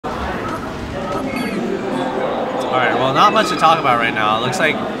so not much to talk about right now. It looks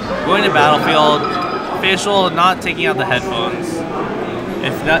like going to Battlefield, Faceroll not taking out the headphones.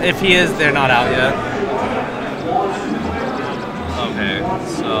 If he is, they're not out yet. Okay,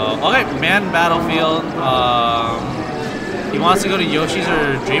 so man Battlefield. He wants to go to Yoshi's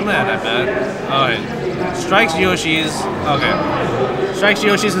or Dreamland, I bet. Alright, strikes Yoshi's. Okay, strikes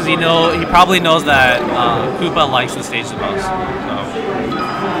Yoshi's because he probably knows that Koopa likes the stage the most. So.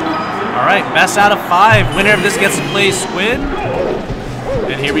 Alright, best out of 5. Winner of this gets to play Squid.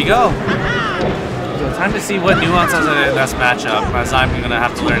 And here we go. So time to see what nuances are in this matchup, as I'm gonna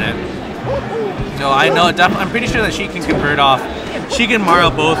have to learn it. So I know I'm pretty sure that she can convert off. She and Mario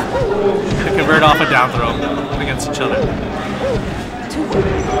both can convert off a down throw against each other.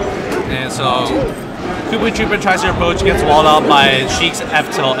 And so KoopaTroopa tries to approach, gets walled out by Sheik's F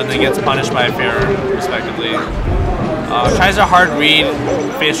tilt, and then gets punished by Fair, respectively. Tries a hard read,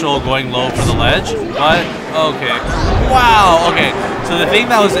 Faceroll going low for the ledge, but okay. Wow, okay. So the thing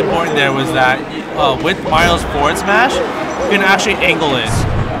that was important there was that with Mario's forward smash, you can actually angle it.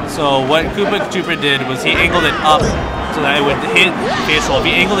 So what KoopaTroopa did was he angled it up so that it would hit Faceroll. If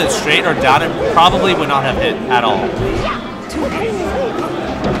he angled it straight or down, it probably would not have hit at all.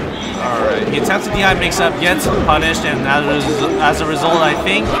 Alright, he attempts a DI mix-up, gets punished, and as a result, I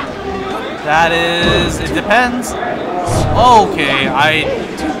think that is, it depends. Okay,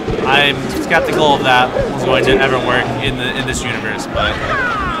 I'm skeptical of that was going to ever work in this universe, but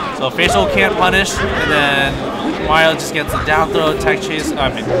so Faceroll can't punish, and then Mario just gets the down throw tech chase. I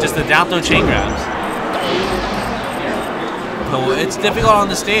mean, just the down throw chain grabs. So it's difficult on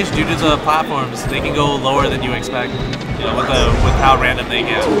the stage due to the platforms. They can go lower than you expect, you know, with how random they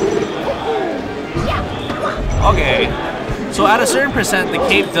get. Okay. So at a certain percent, the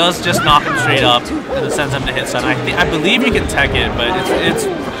cape does just knock him straight up and sends him to hit stun. I believe you can tech it, but it's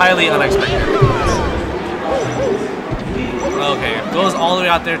highly unexpected. Okay, goes all the way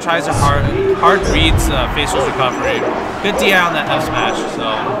out there, tries to hard reads Faceroll's recovery. Good DI on that F smash. So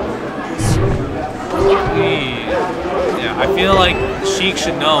yeah, I feel like Sheik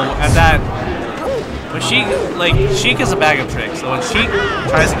should know at that. When Sheik is a bag of tricks, so when Sheik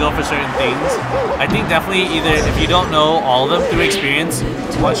tries to go for certain things, I think definitely either if you don't know all of them through experience,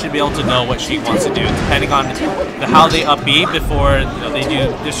 one should be able to know what Sheik wants to do, depending on how they up B before they do.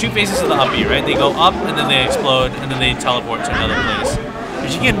 There's 2 phases of the up B, right? They go up and then they explode and then they teleport to another place.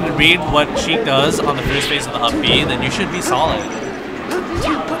 If you can read what Sheik does on the first phase of the up B, then you should be solid.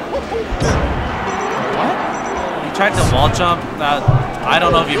 What? You tried to wall jump? I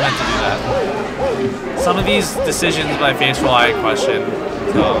don't know if you meant to do that. Some of these decisions by Faceroll I question.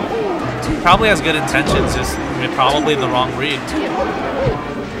 So, probably has good intentions, just probably the wrong read.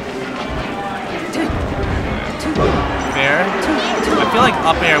 Fair. I feel like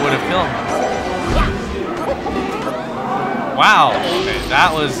up air would have killed him. Wow. Okay,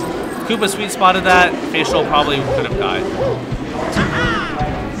 that was Koopa sweet spotted that. Faceroll probably could have died.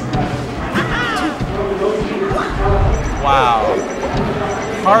 Wow.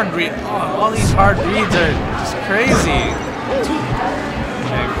 Hard read. Oh, all these hard reads are just crazy.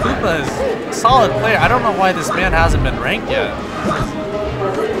 Man, Koopa is a solid player. I don't know why this man hasn't been ranked yet.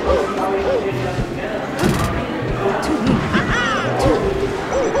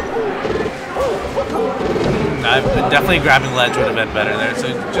 Definitely grabbing ledge would have been better there. So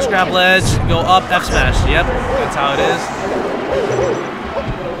just grab ledge, go up, F smash. Yep, that's how it is.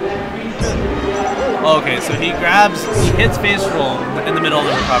 Okay, so he hits Faceroll in the middle of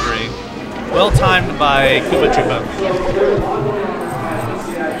the recovery. Well timed by KoopaTroopa.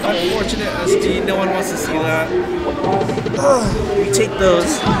 Unfortunate SD, no one wants to see that. We take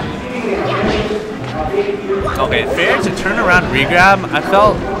those. Okay, fair to turn around regrab. I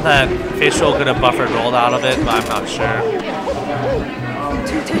felt that Faceroll could have buffered rolled out of it, but I'm not sure.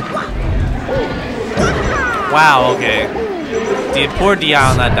 Wow, okay. Poor DI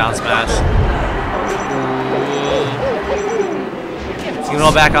on that down smash. He's gonna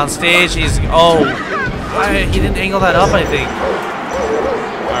go back on stage. He didn't angle that up, I think.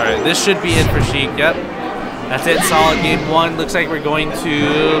 Alright, this should be it for Sheik. Yep. That's it, solid game 1. Looks like we're going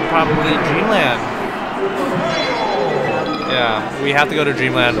to probably Dreamland. Yeah, we have to go to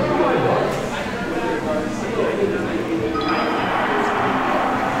Dreamland.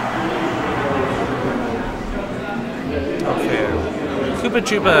 Okay.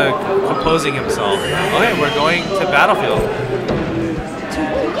 KoopaTroopa composing himself. Okay, we're going to Battlefield.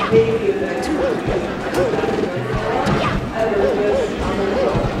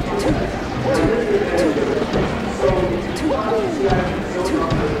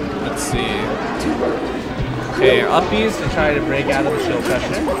 Let's see. Okay, upbeats to try to break out of the shield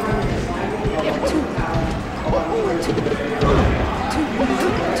pressure.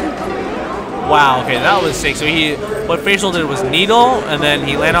 Wow, okay, that was sick. So what Faceroll did was needle, and then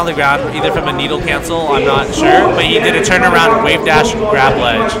he landed on the ground, either from a needle cancel, I'm not sure, but he did a turnaround, wave dash, grab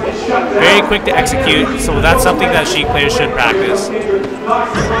ledge. Very quick to execute, so that's something that Sheik players should practice.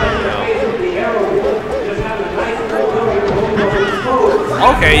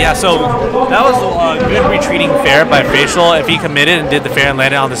 Okay, yeah, so that was a good retreating fair by Faceroll. If he committed and did the fair and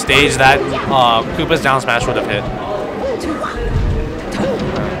landed on the stage, that Koopa's down smash would have hit.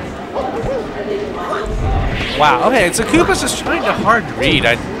 Wow, okay, so Koopa's just trying to hard read.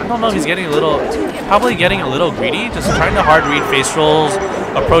 I don't know if he's getting probably getting a little greedy, just trying to hard read Faceroll's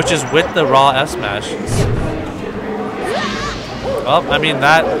approaches with the raw F smash. Well, I mean,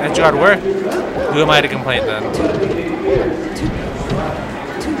 that edge guard worked. Who am I to complain then?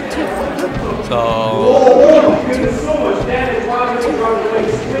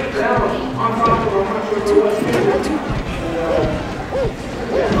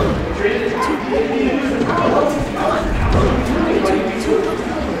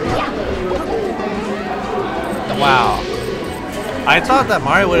 Wow. I thought that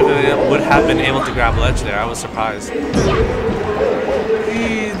Mario would have been able to grab ledge there. I was surprised. Is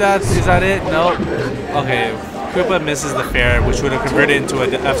that it? Nope. Okay. Koopa misses the fair, which would have converted into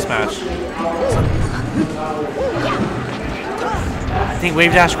an F smash. I think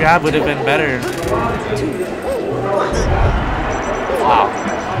wave dash grab would have been better. Wow.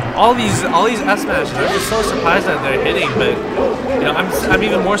 All these F smashes, I'm just so surprised that they're hitting, but you know, I'm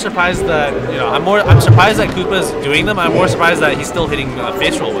even more surprised that, you know, I'm surprised that Koopa's doing them. I'm more surprised that he's still hitting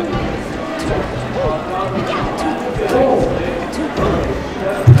Faceroll with them.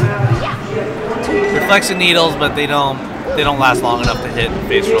 Reflection needles, but they don't last long enough to hit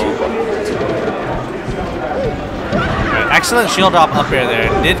Faceroll. Right, excellent shield drop up air there.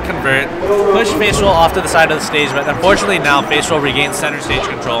 Did convert. Pushed Faceroll off to the side of the stage, but unfortunately now Faceroll regains center stage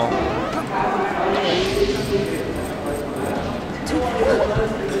control.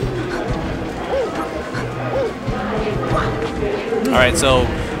 Alright, so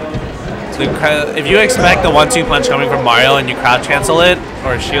if you expect the 1-2 punch coming from Mario and you crouch cancel it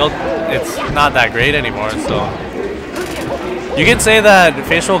or shield, it's not that great anymore. So you can say that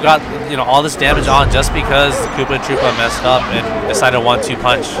Faceroll got, you know, all this damage on just because KoopaTroopa messed up and decided 1-2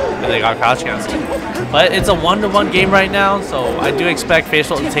 punch and they got crouch canceled. But it's a 1-to-1 game right now, so I do expect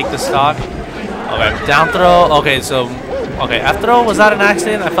Faceroll to take the stock. Okay, down throw. Okay, so F throw, was that an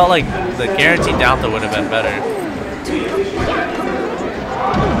accident? I felt like the guaranteed down throw would have been better.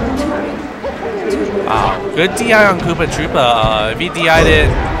 Wow, good DI on KoopaTroopa. If he DI'd it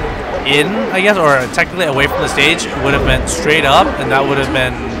in, I guess, or technically away from the stage, it would have been straight up, and that would have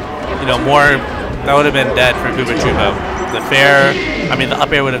been, you know, that would have been dead for KoopaTroopa. The fair, I mean, the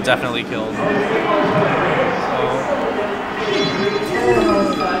up air would have definitely killed.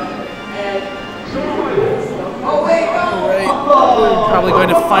 Alright, probably going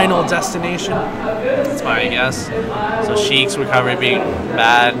to final destination. That's my guess. So Sheik's recovery being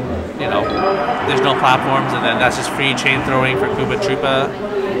bad. You know, there's no platforms, and then that's just free chain throwing for KoopaTroopa.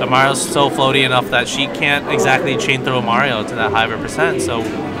 But Mario's so floaty enough that she can't exactly chain throw Mario to that high of a percent. So,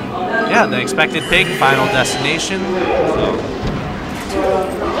 yeah, the expected pick, final destination. So.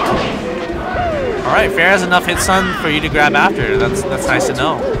 All right, fair has enough hit stun for you to grab after. That's nice to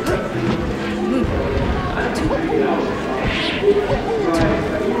know.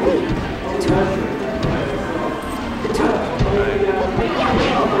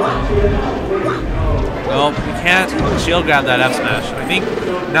 Nope, you can't shield grab that F smash. I think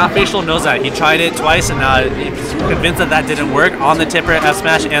now Faceroll knows that. He tried it twice and now he's convinced that that didn't work on the tipper F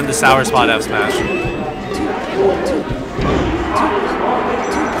smash and the sour spot F smash.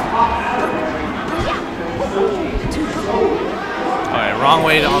 Alright, wrong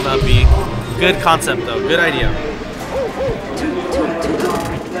way on the B. Good concept though, good idea.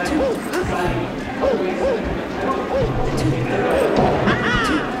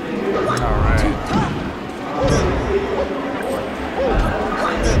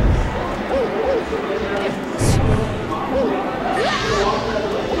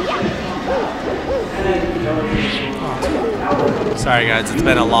 Sorry guys, it's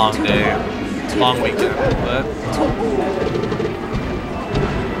been a long day, long weekend, but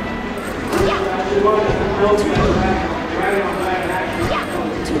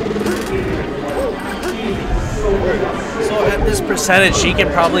so at this percentage, she can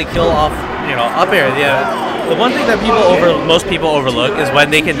probably kill off, you know, up air. Yeah. The one thing that most people overlook is when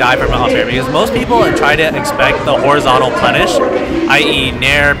they can die from an up air, because most people try to expect the horizontal punish, i.e.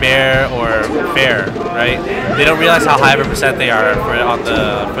 nair, bair, or fair, right? They don't realize how high of a percent they are for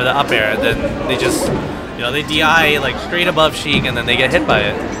the up air, and then they just, you know, they DI like straight above Sheik, and then they get hit by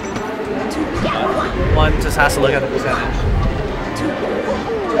it. One just has to look at the percentage.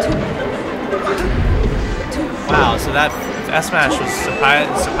 Wow, so that S smash was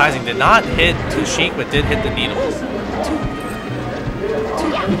surprising. Did not hit the Sheik, but did hit the needles.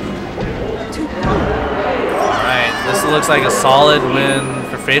 Alright, this looks like a solid win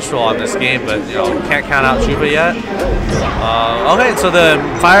for Faceroll on this game, but you know, can't count out Troopa yet. Okay, so the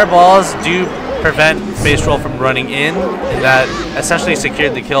fireballs do prevent Faceroll from running in, and that essentially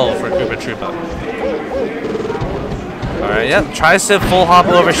secured the kill for KoopaTroopa. Alright, yep, tries to full hop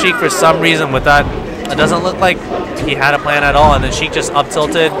over Sheik for some reason with that. It doesn't look like he had a plan at all, and then Sheik just up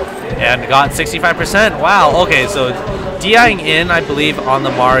tilted and got 65%. Wow, okay, so DIing in, I believe, on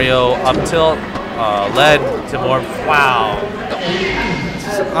the Mario up tilt led to more. Wow. This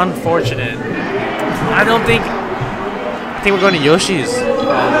is unfortunate. I think we're going to Yoshi's.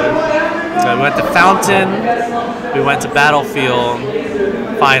 So we went to Fountain, we went to Battlefield,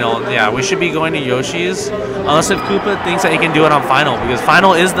 Final. Yeah, we should be going to Yoshi's, unless if Koopa thinks that he can do it on Final, because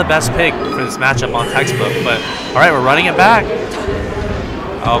Final is the best pick for this matchup on textbook. But alright, we're running it back.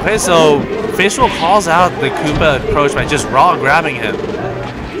 Okay, so Faceroll calls out the Koopa approach by just raw grabbing him.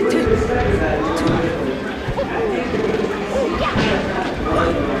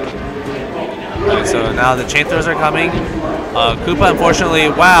 Okay, so now the chain throws are coming. Koopa, unfortunately,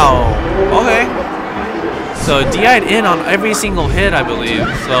 wow. Okay. So DI'd in on every single hit, I believe.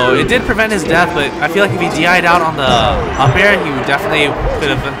 So it did prevent his death, but I feel like if he DI'd out on the up air, he definitely could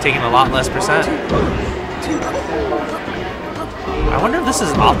have taken a lot less percent. I wonder if this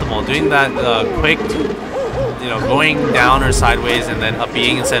is optimal, doing that quick, you know, going down or sideways and then up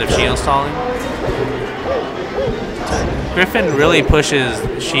being instead of shield stalling. Griffin really pushes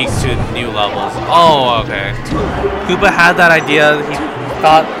Sheik to new levels. Oh, okay. Koopa had that idea. He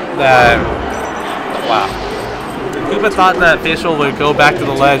thought that... Wow. Koopa thought that Faceroll would go back to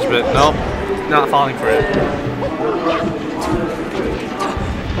the ledge, but nope. Not falling for it.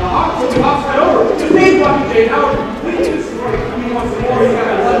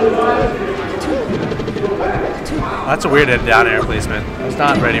 That's a weird down air placement. I was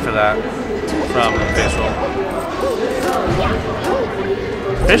not ready for that from Faceroll.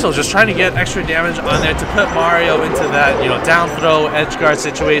 Faceroll's just trying to get extra damage on there to put Mario into that, you know, down throw, edge guard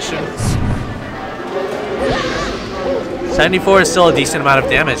situation. 74 is still a decent amount of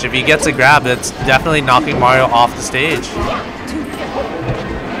damage. If he gets a grab, that's definitely knocking Mario off the stage.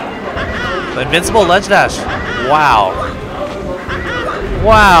 The invincible ledge dash. Wow.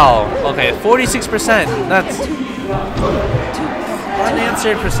 Wow. Okay, 46%. That's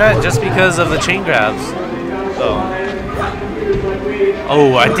unanswered percent just because of the chain grabs. So.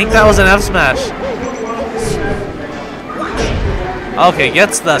 Oh, I think that was an F smash. Okay,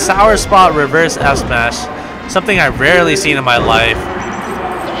 gets the sour spot reverse F smash. Something I've rarely seen in my life.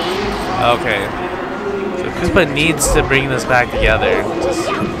 Okay. So Koopa needs to bring this back together.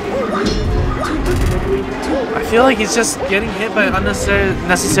 I feel like he's just getting hit by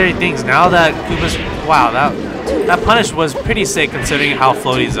unnecessary things. Now that Koopa's... Wow, that punish was pretty sick considering how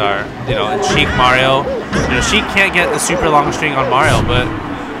floaties are. You know, and Sheik Mario. You know, Sheik can't get a super long string on Mario, but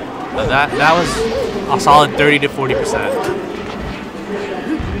that was a solid 30 to 40%.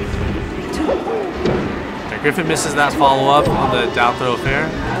 Griffin misses that follow-up on the down throw fair.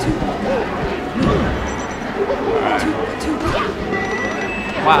 Alright.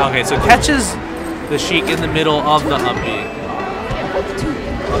 Wow, okay, so catches the Sheik in the middle of the up B.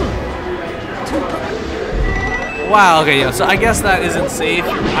 Wow, okay, yeah, so I guess that isn't safe.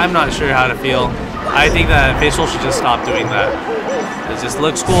 I'm not sure how to feel. I think that Faceroll should just stop doing that. It just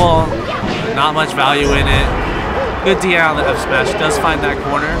looks cool, not much value in it. Good DI on the F smash, does find that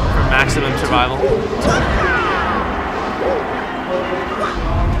corner for maximum survival.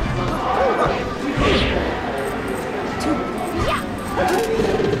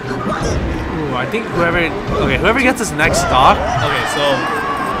 Ooh, I think whoever gets this next stock. Okay, so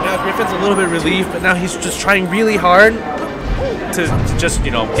now Griffin's a little bit relieved, but now he's just trying really hard to just,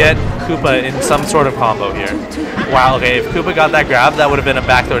 you know, get Koopa in some sort of combo here. Wow, okay, if Koopa got that grab, that would have been a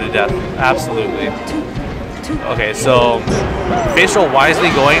backthrow to death. Absolutely. Okay, so Faceroll wisely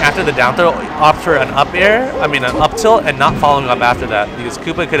going after the down throw, opt for an up air, an up tilt, and not following up after that, because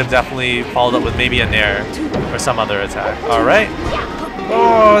Koopa could have definitely followed up with maybe a nair or some other attack. Alright.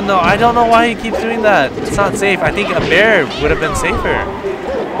 Oh no, I don't know why he keeps doing that. It's not safe. I think a bear would have been safer.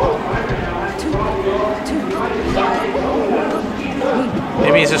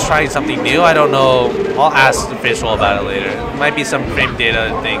 Maybe he's just trying something new. I don't know. I'll ask the Faceroll about it later. It might be some frame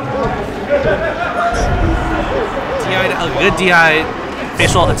data thing. A good DI.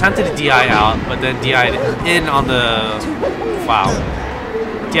 Faceroll attempted to DI out, but then DI'd in on the... Wow.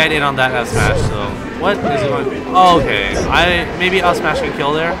 dead in on that F smash. So what is he going? Oh, okay. Maybe F smash can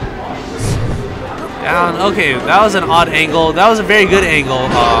kill there. Down. Okay, that was an odd angle. That was a very good angle.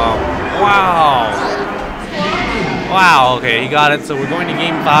 Wow. Wow. Okay, he got it. So we're going to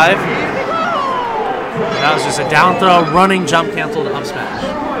game 5. That was just a down throw, running jump cancel to up smash.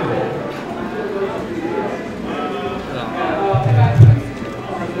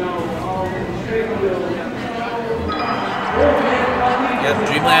 Yep,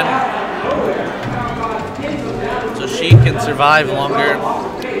 Dreamland. So she can survive longer.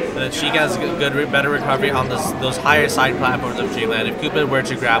 But she has better recovery on those higher side platforms of Dreamland. If Koopa were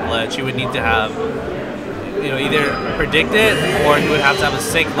to grab ledge, she would need to have, either predict it or he would have to have a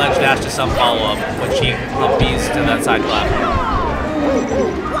sick ledge dash to some follow-up when she upbeats to that side platform.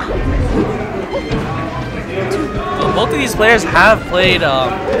 So both of these players have played,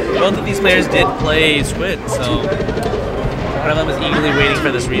 both of these players did play Squid, so one of them is eagerly waiting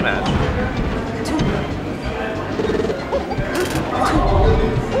for this rematch.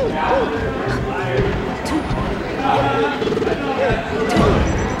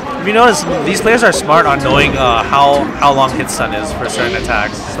 If you notice, these players are smart on knowing how long hit stun is for certain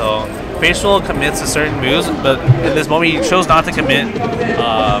attacks. So Faceroll commits to certain moves, but in this moment he chose not to commit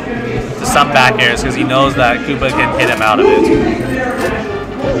to some back airs because he knows that Koopa can hit him out of it.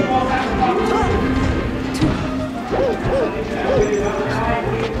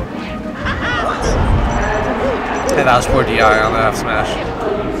 And that was 4 DI on that F smash.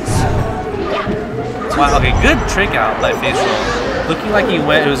 Wow, okay, good trick out by Faceroll. Looking like he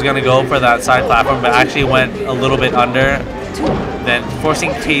was going to go for that side platform, but actually went a little bit under, then forcing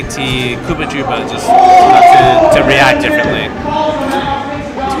KT, KoopaTroopa just to react differently.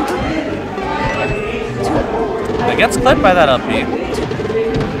 It gets clipped by that up B.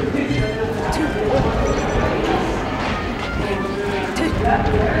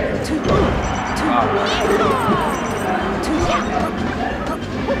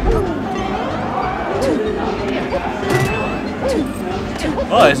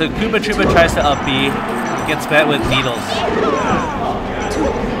 Oh, so KoopaTroopa tries to up B, gets met with needles.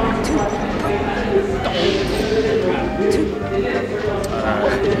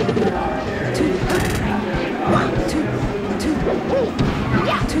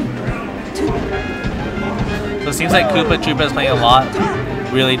 So it seems like KoopaTroopa is playing a lot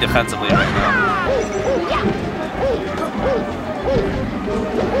really defensively right now.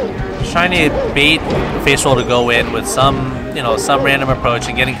 Just trying to bait Faceroll to go in with some random approach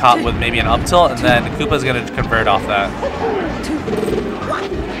and getting caught with maybe an up tilt, and then Koopa's going to convert off that.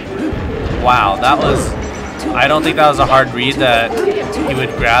 Wow, that was... I don't think that was a hard read that he would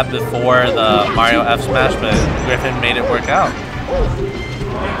grab before the Mario F smash, but Griffin made it work out.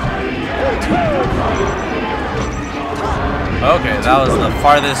 Okay, that was the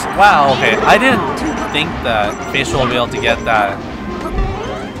farthest... Wow, okay. I didn't think that Faceroll would be able to get that.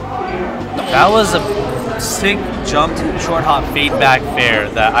 That was a sick jump short hop fade back fair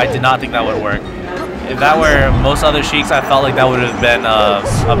that I did not think that would work. If that were most other Sheiks, I felt like that would have been the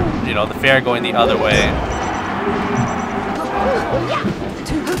fair going the other way.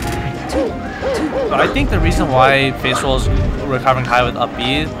 But I think the reason why Faceroll is recovering high with up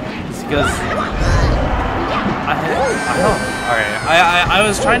B is because I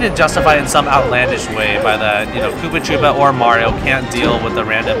was trying to justify it in some outlandish way by that KoopaTroopa or Mario can't deal with the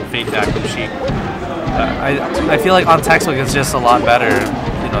random fade back from Sheik. I feel like on textbook it's just a lot better,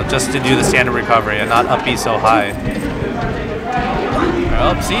 just to do the standard recovery and not up B so high.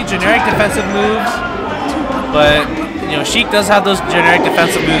 Well, see, generic defensive moves, but Sheik does have those generic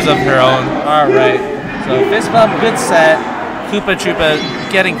defensive moves of her own. All right, so fist bump, good set.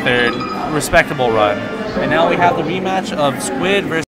 KoopaTroopa getting third, respectable run, and now we have the rematch of Squid versus